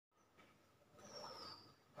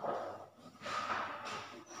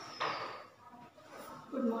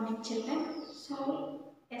morning children. So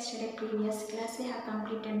yesterday previous class we have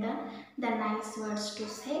completed the nice words to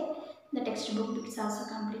say. The textbook is also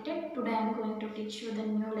completed. Today I am going to teach you the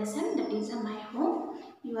new lesson, that is my home,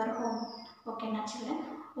 your home. Okay now children,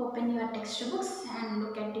 open your textbooks and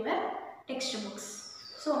look at your textbooks.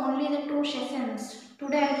 So only the 2 sessions.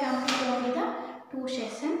 Today I will complete only the 2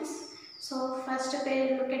 sessions. So first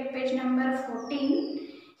page, look at page number 14.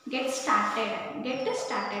 Get started. Get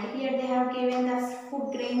started. Here they have given the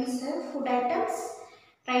food grains, food items.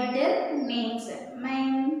 Write their names. My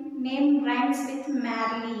name rhymes with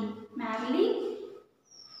Marley. Marley,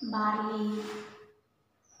 barley.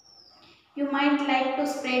 You might like to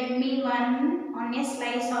spread me one on a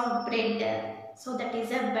slice of bread. So that is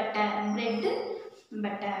a butter. Bread,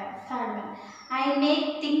 butter. Third one. I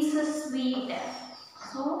make things sweet.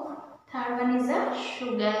 So third one is a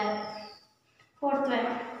sugar. Fourth one,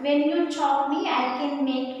 when you chop me, I can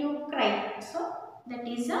make you cry. So that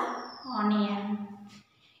is a onion.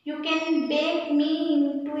 You can bake me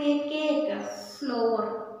into a cake.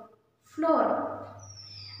 Flour. Flour.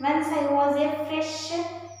 Once I was a fresh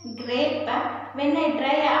grape. When I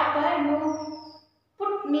dry up, you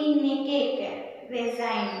put me in a cake.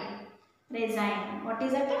 Resign. Resign. What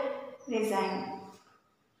is that? Resign.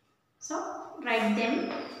 So write them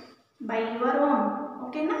by your own.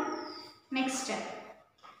 Okay na? Next,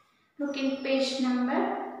 look in page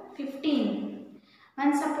number 15.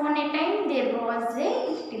 Once upon a time there was a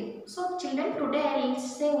little. So children, today I will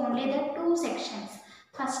say only the 2 sections,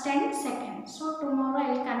 first and second. So tomorrow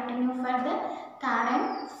I will continue for the third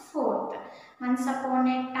and fourth. Once upon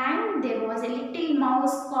a time there was a little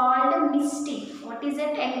mouse called Misty. What is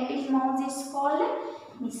it? A little mouse is called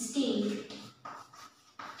Misty.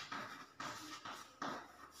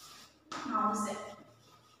 Mouse.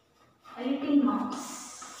 A little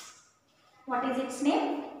mouse. What is its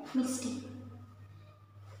name? Misty.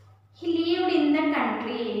 He lived in the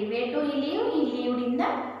country. Where do he live? He lived in the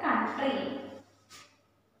country.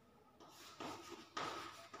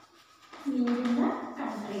 He lived in the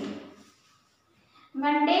country.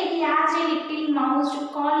 One day he asked a little mouse to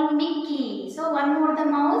call Mickey. So one more the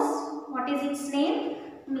mouse. What is its name?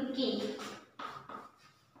 Mickey.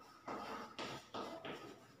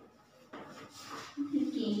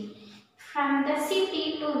 Mickey. From the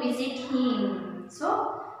city to visit him.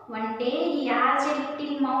 So one day he asked a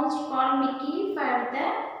little mouse to call Mickey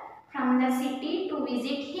from the city to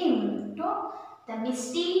visit him. So the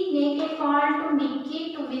Misty make a call to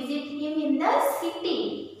Mickey to visit him in the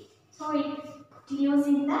city. So it lives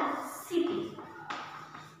in the city.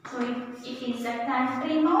 So it is a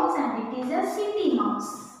country mouse and it is a city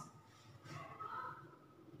mouse.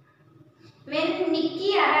 When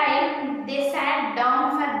Mickey arrived, they sat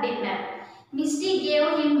down for dinner. Misty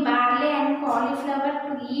gave him barley and cauliflower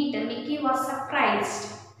to eat. Mickey was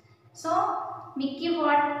surprised. So, Mickey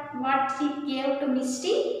what he gave to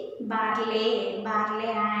Misty? Barley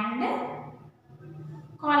and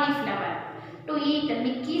cauliflower to eat.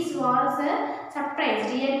 Mickey was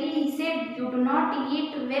surprised. Really, he said, "You do not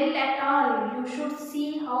eat well at all. You should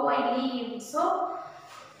see how I live." So,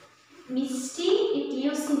 Misty, it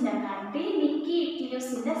lives in the country. Mickey, it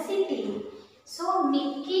lives in the city. So,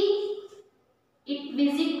 Mickey, it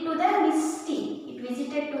visited to the Misty. It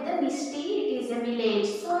visited to the Misty. It is a village.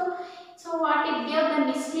 So what it gave, the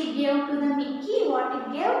Misty gave to the Mickey. What it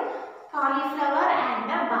gave? Cauliflower and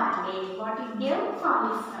the barley. What it gave?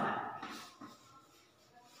 Cauliflower.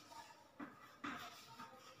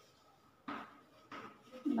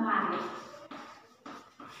 Barley.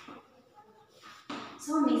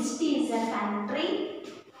 So Misty is a country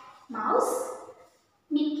mouse.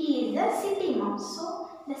 Mickey is a city mouse. So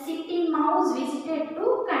the city mouse visited to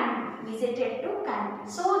country.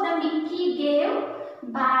 So the Mickey gave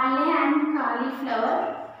barley and cauliflower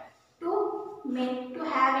to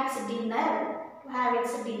have its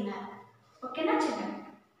dinner. Okay, na children?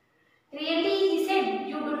 Really, he said,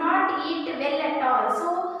 "You do not eat well at all." So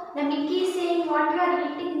the Mickey is saying, what you are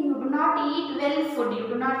eating, you do not eat well food. You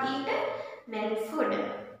do not eat well food.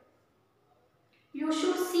 You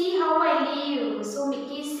should see how I live. So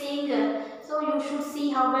Mickey is saying, so you should see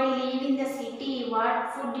how I live in the city. What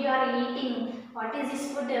food you are eating? What is this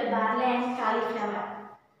food? Barley and cauliflower.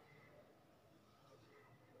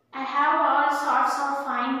 I have all sorts of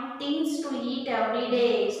fine things to eat every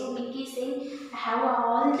day. So Mickey is saying, I have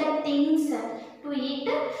all the things to eat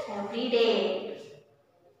every day.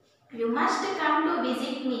 You must come to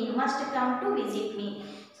visit me.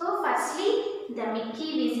 So firstly, the Mickey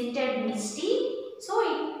visited Misty. So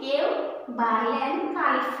it gave barley and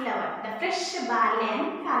cauliflower, the fresh barley and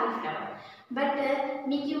cauliflower. But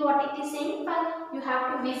Mickey, what it is saying? But you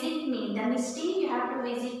have to visit me. The Misty, you have to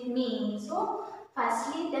visit me. So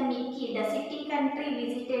firstly, the Mickey, the city country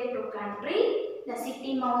visited to country. The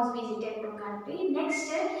city mouse visited to country.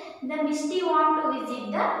 Next, the Misty want to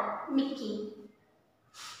visit the Mickey.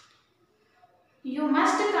 You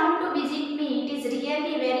must come to visit me. It is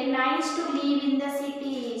really very nice to live in the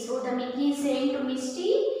city. So the Mickey is saying to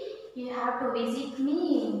Misty, you have to visit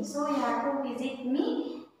me. So you have to visit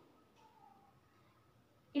me.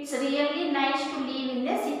 It's really nice to live in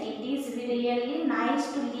the city. It is really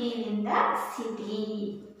nice to live in the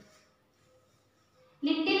city.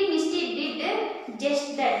 Little Misty did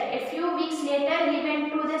just that. A few weeks later, he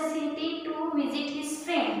went to the city to visit his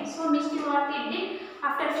friend. So Misty, what he did?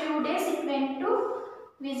 After a few days, it went to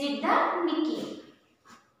visit the Mickey.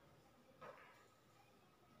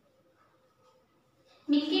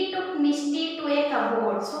 Mickey took Misty to a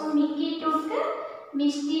cupboard. So Mickey took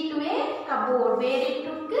Misty to a cupboard. Where it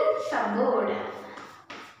took cupboard.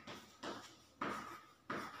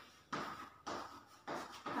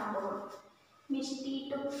 Cupboard. Misty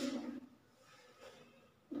took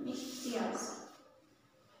Misty also.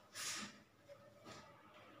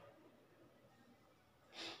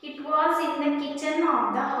 It was in the kitchen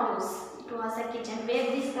of the house. It was a kitchen. Where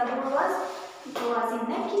this cupboard was? It was in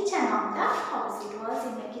the kitchen of the house. It was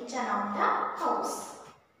in the kitchen of the house.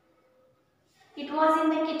 It was in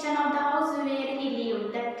the kitchen of the house where he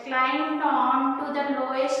lived. That climbed on to the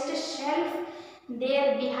lowest shelf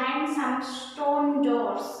there behind some stone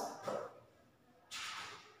doors.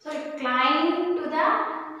 So it climbed to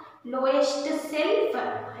the lowest shelf,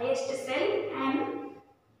 highest shelf, and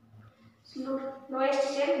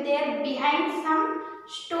lowest shelf there behind some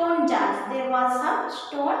stone jars. There was some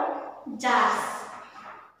stone jars.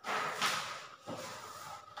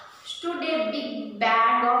 Stood a big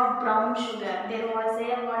bag of brown sugar. There was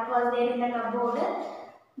a, what was there in the cupboard?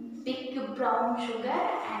 Big brown sugar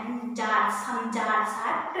and jars. Some jars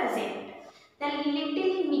are present. The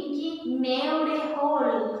little Mickey gnawed a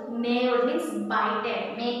hole. Gnawed means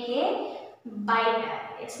bited. Make a bite.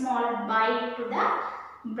 A small bite to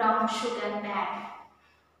the brown sugar bag.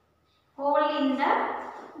 Hole in the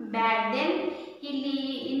bag. Then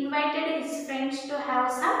he invited his friends to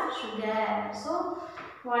have some sugar. So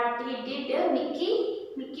what he did, Mickey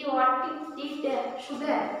what he did,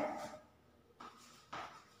 sugar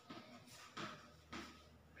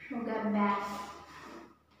bag.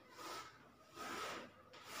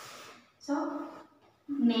 So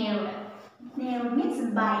gnawed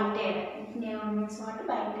means bited. Gnawed means what?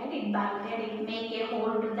 Bited. It bited. It make a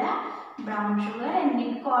hole to the brown sugar and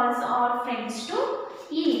it calls our friends to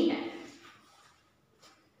eat.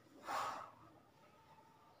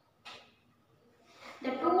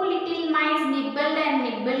 The two little mice nibbled and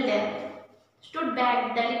nibbled. Stood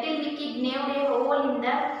back. The little Mickey gnawed a hole in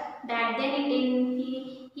the bag. Then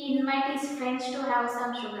he invited his friends to have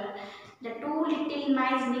some sugar. The two little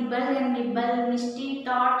mice nibbled and nibbled. Misty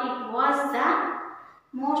thought it was the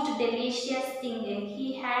most delicious thing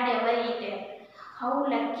he had ever eaten. How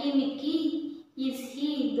lucky Mickey is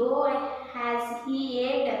he, though, as he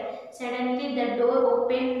ate. Suddenly the door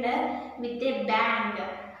opened with a bang.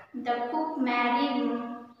 The cook Mary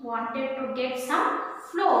wanted to get some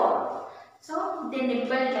flour. So they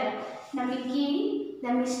nibbled.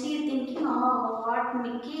 The Misty is thinking, oh, what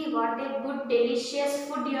Mickey, what a good delicious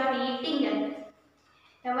food you are eating.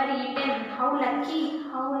 Ever eaten? How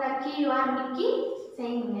lucky you are, Mickey?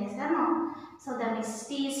 Saying yes or no? So the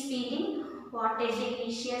Misty is feeling what a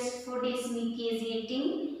delicious food is Mickey is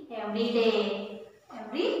eating every day.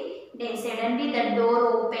 Every day. Suddenly the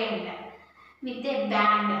door opened with a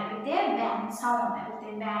bang sound.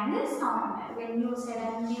 With a bang sound. When you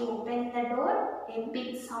suddenly open the door, a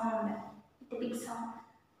big sound. With a big sound.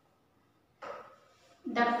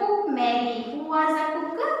 The cook Mary. Who was the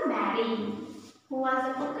cook? Mary. Who was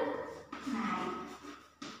the cook? Mary.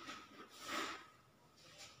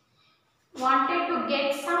 Wanted to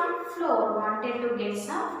get some flour.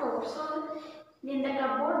 So in the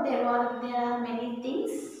cupboard there are many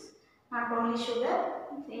things. Not only sugar.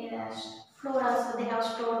 There are flour also. They have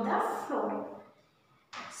stored the flour.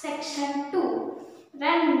 Section 2.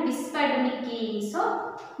 Run, whispered Mickey.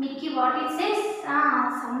 So Mickey what it says?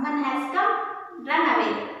 Someone has come. Run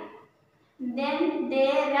away. Then they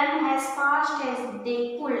ran as fast as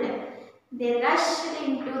they could. They rushed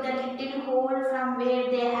into the little hole from where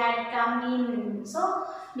they had come in. So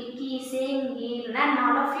Mickey is saying, run,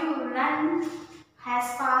 all of you run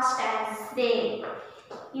as fast as they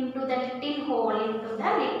into the little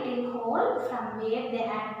hole from where they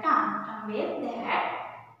had come.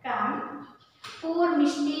 Poor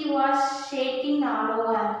Misty was shaking all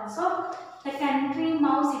over. So the country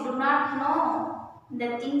mouse do not know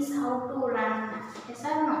the things how to run. Yes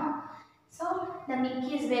or no? So the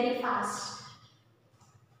Mickey is very fast.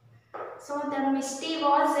 So the Misty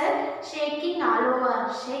was shaking all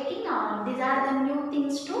over. Shaking all. These are the new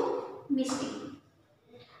things to Misty.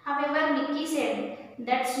 However, Mickey said,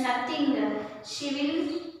 that's nothing. She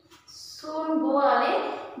will soon go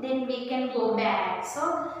away. Then we can go back.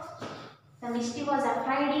 So the Misty was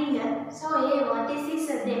afraid. So, hey, what is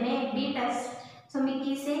this? They may beat us. So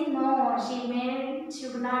Mickey said, no, she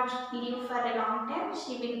would not live for a long time.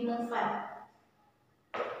 She will move for.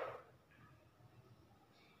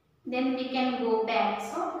 Then we can go back.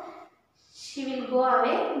 So she will go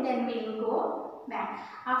away. Then we will go back.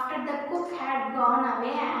 After the cook had gone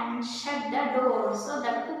away and shut the door. So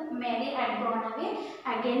the cook Mary had gone away.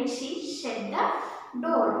 Again she shut the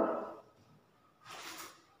door.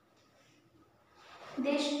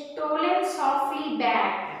 They stole softly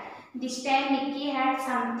back. This time Mickey had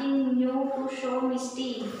something new to show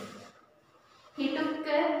Misty. He took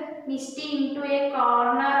Misty into a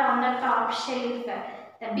corner on the top shelf.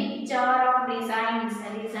 The big jar of raisins,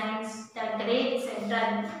 the grapes,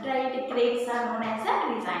 dried grapes are known as the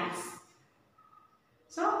raisins.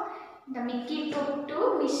 So, the Mickey took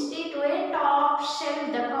to Misty to a top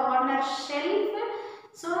shelf, the corner shelf.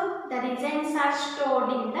 So, the raisins are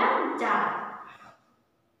stored in the jar.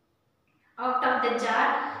 Out of the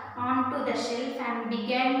jar onto the shelf and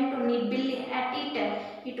began to nibble at it.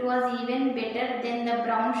 It was even better than the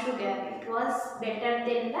brown sugar. It was better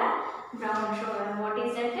than the brown sugar. What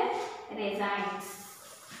is that? Raisins.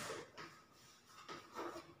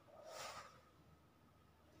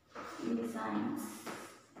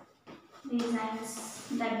 Raisins.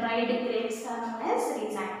 The dried grapes are known as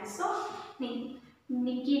raisins. So,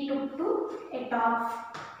 Mickey took to a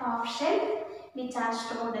top shelf which are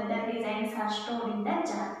stored, the raisins are stored in the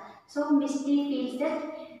jar. So Misty feels that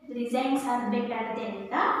raisins are better than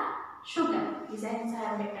the sugar. Raisins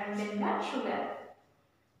are better than the sugar.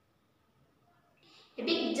 A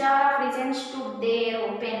big jar of raisins stood there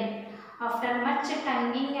open. After much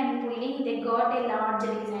tonguing and pulling, they got a large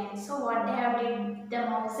raisin. So what they have did, the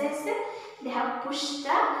mouses, they have pushed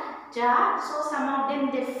the jar. So some of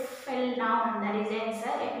them they fell down. The raisins,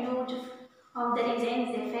 a huge of the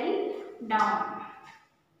raisins they fell down.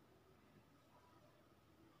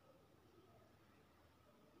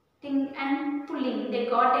 And pulling, they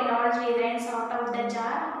got a large raisins out of the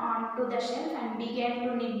jar onto the shelf and began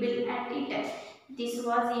to nibble at it. This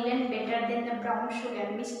was even better than the brown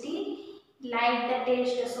sugar. Misty liked the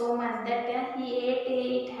taste so much that he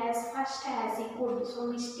ate it as fast as he could. So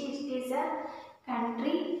Misty is a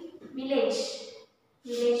country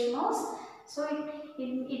village mouse. So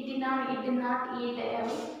it did not eat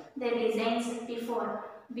the raisins before.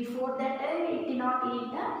 Before that, it did not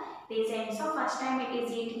eat the raisins. So first time it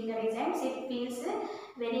is eating the raisins, it feels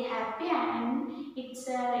very happy and it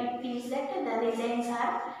feels that the raisins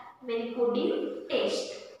are very good in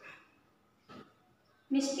taste.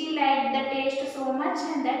 Misty liked the taste so much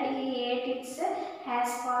and that he ate it as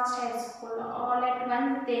fast as could. All at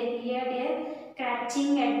once they heard a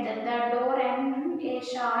scratching at the door and a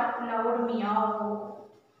sharp loud meow.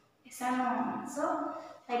 Yes or no? So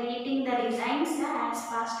while eating the raisins as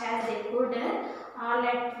fast as they could, all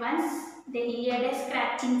at once they heard a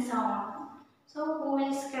scratching sound. So who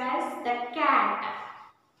will scratch? The cat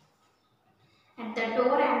at the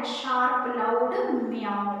door and sharp loud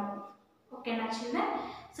meow. Okay now children.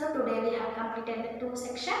 So today we have completed the 2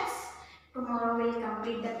 sections. Tomorrow we will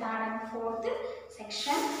complete the 3rd and 4th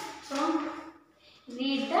section. So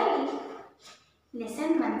read the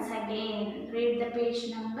lesson once again. Read the page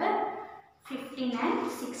number 15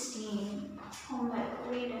 and 16. Homework.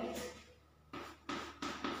 Read it.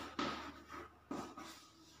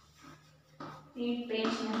 Read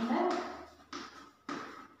page number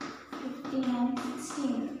 15 and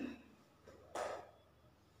 16.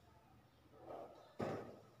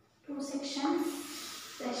 2 sections,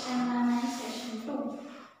 session 1 and session 2.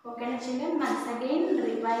 Okay children, once again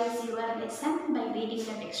revise your lesson by reading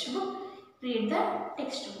the textbook. Read the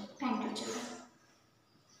textbook. Thank you children.